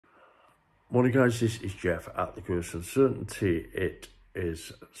Morning guys, this is Jeff at the Course Uncertainty. It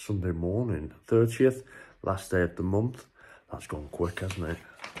is Sunday morning, 30th, last day of the month. That's gone quick, hasn't it?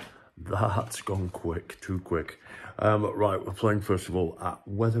 That's gone quick, too quick. Right, we're playing first of all at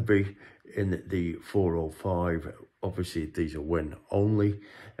Wetherby in the 405. Obviously, these are win only.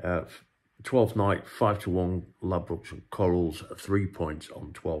 12th night, 5-1 Ladbrokes and Corals, 3 points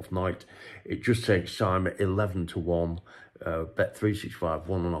on 12th night. It just takes time, 11-1. Bet 365,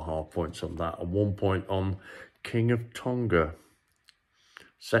 1.5 points on that, and 1 point on King of Tonga.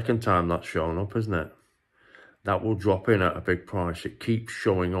 Second time that's shown up, isn't it? That will drop in at a big price. It keeps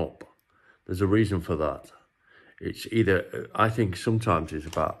showing up. There's a reason for that. It's either, I think sometimes it's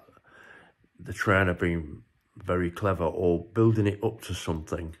about the trainer being very clever or building it up to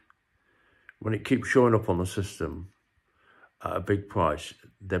something. When it keeps showing up on the system at a big price,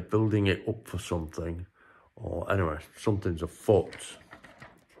 they're building it up for something. Or anyway, something's afoot.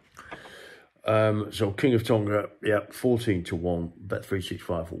 So King of Tonga, yeah, 14-1, bet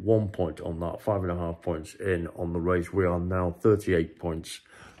 365, 1 point on that, 5.5 points in on the race. We are now 38 points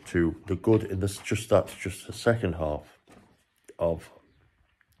to the good in this. That's just the second half of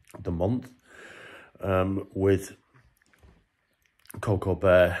the month. With Wetherby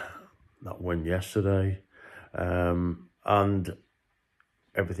A, that win yesterday, and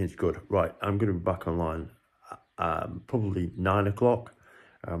everything's good. Right, I'm going to be back online probably 9 o'clock.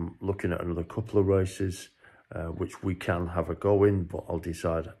 Looking at another couple of races, which we can have a go in, but I'll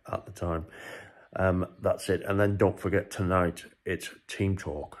decide at the time. That's it. And then don't forget tonight, it's Team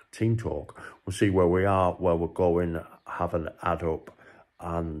Talk. Team Talk. We'll see where we are, where we're going, have an add up,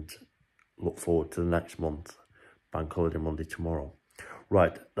 and look forward to the next month. Bank holiday Monday tomorrow.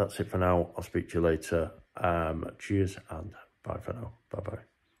 Right, that's it for now. I'll speak to you later. Cheers and bye for now. Bye-bye.